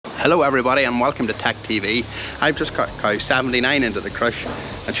Hello everybody and welcome to Tech TV. I've just got cow 79 into the crush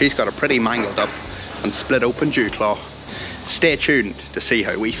and she's got a pretty mangled up and split open dew claw. Stay tuned to see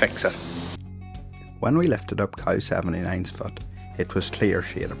how we fix it. When we lifted up cow 79's foot, it was clear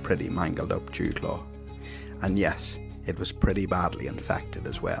she had a pretty mangled up dew claw. And yes, it was pretty badly infected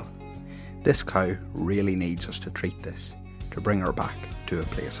as well. This cow really needs us to treat this to bring her back to a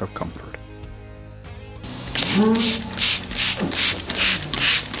place of comfort.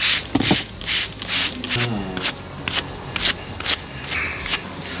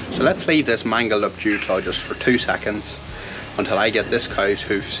 So let's leave this mangled up dew claw just for 2 seconds until I get this cow's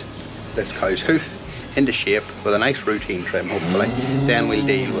hoof into shape with a nice routine trim hopefully. Then we'll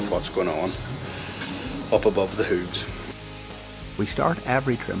deal with what's going on up above the hooves. We start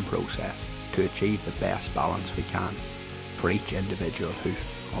every trim process to achieve the best balance we can for each individual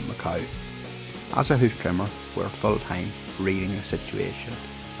hoof on the cow. As a hoof trimmer, we're full time reading the situation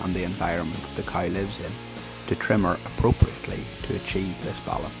and the environment the cow lives in to trim her appropriately to achieve this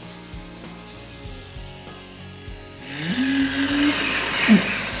balance.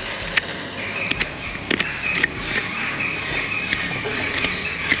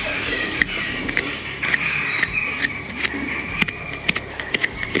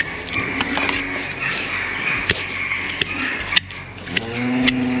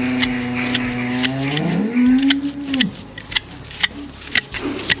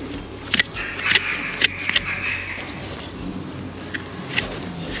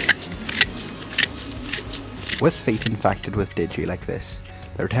 With feet infected with digi like this,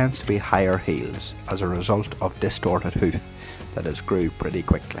 there tends to be higher heels as a result of distorted hoof that has grew pretty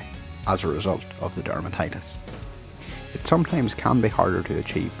quickly as a result of the dermatitis. It sometimes can be harder to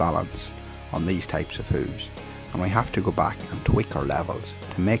achieve balance on these types of hooves, and we have to go back and tweak our levels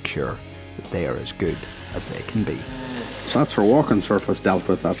to make sure that they are as good as they can be. So that's our walking surface dealt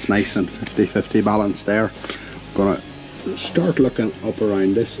with. That's nice and 50-50 balance there. I'm going to start looking up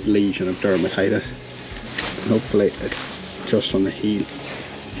around this lesion of dermatitis. Hopefully it's just on the heel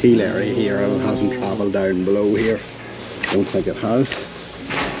area here. It hasn't travelled down below here. Don't think it has.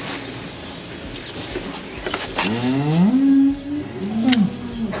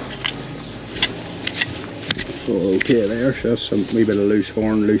 So okay there, just some wee bit of loose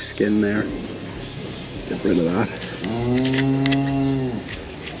horn, loose skin there. Get rid of that.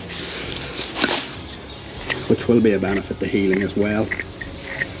 Which will be a benefit to healing as well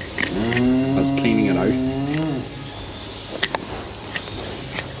as cleaning it out.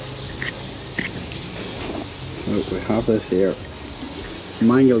 So we have this here,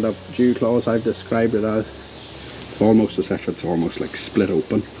 mangled up dew claws. I've described it as, it's almost as if it's almost like split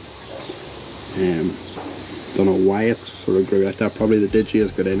open. Don't know why it sort of grew like that. Probably the digi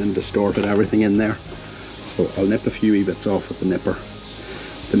has got in and distorted everything in there. So I'll nip a few wee bits off with the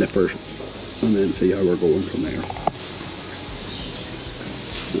nippers, and then see how we're going from there.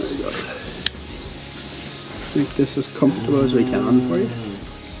 There we go. Make this as comfortable as we can for you.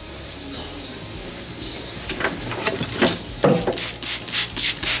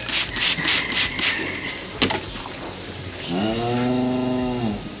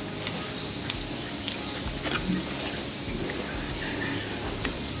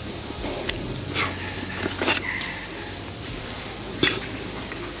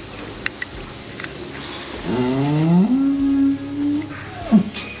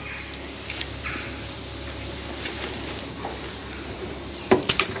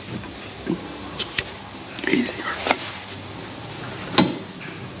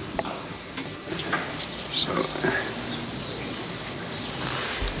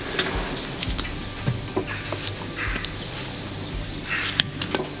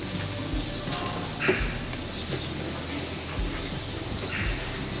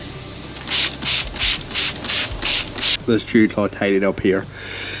 This dew claw tidied up here,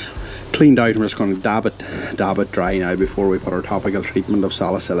 cleaned out, and we're just going to dab it dry now before we put our topical treatment of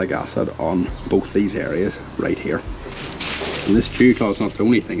salicylic acid on both these areas right here. And this dew claw is not the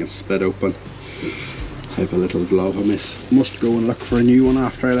only thing that's split open. I have a little glove. I must go and look for a new one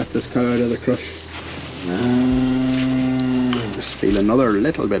after I let this cow out of the crush. Just feel another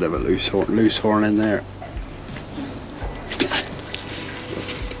little bit of a loose horn in there.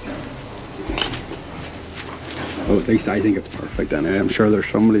 Well, at least I think it's perfect anyway. I'm sure there's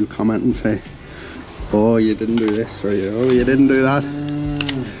somebody who'll comment and say, oh, you didn't do this, or oh, you didn't do that.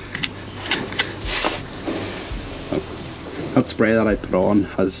 That spray that I put on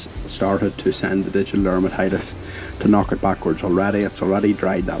has started to send the digital dermatitis to knock it backwards already. It's already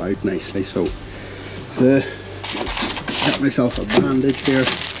dried that out nicely. So get myself a bandage here.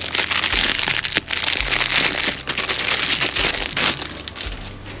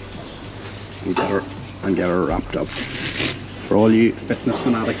 and get her wrapped up. For all you fitness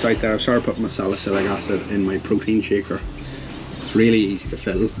fanatics out there, I started putting my salicylic acid in my protein shaker. It's really easy to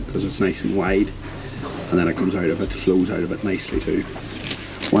fill because it's nice and wide, and then it comes out of it, flows out of it nicely too.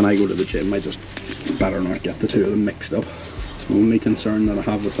 When I go to the gym, I just better not get the two of them mixed up. It's my only concern that I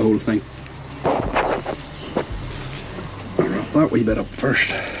have with the whole thing. I'll wrap that wee bit up first.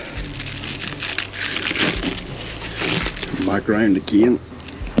 Turn back round again.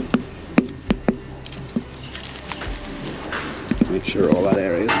 Make sure all that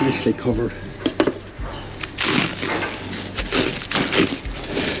area is nicely covered.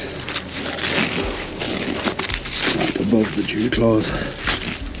 Up above the dew claws.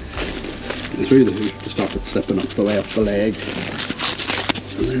 And through the hoof to stop it slipping up the way up the leg.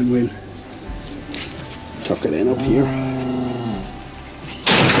 And then we'll tuck it in up here.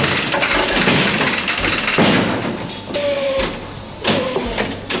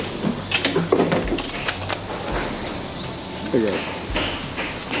 There you go.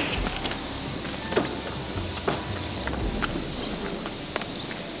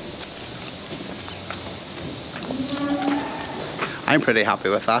 I'm pretty happy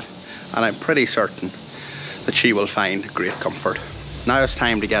with that, and I'm pretty certain that she will find great comfort. Now it's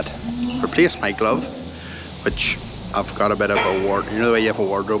time to replace my glove, which I've got a bit of a you know the way you have a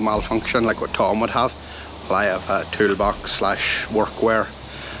wardrobe malfunction like what Tom would have? Well, I have a toolbox / workwear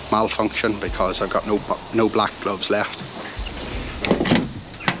malfunction because I've got no black gloves left.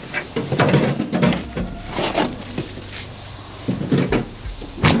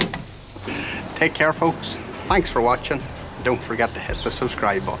 Take care, folks. Thanks for watching. Don't forget to hit the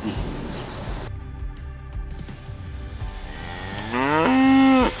subscribe button.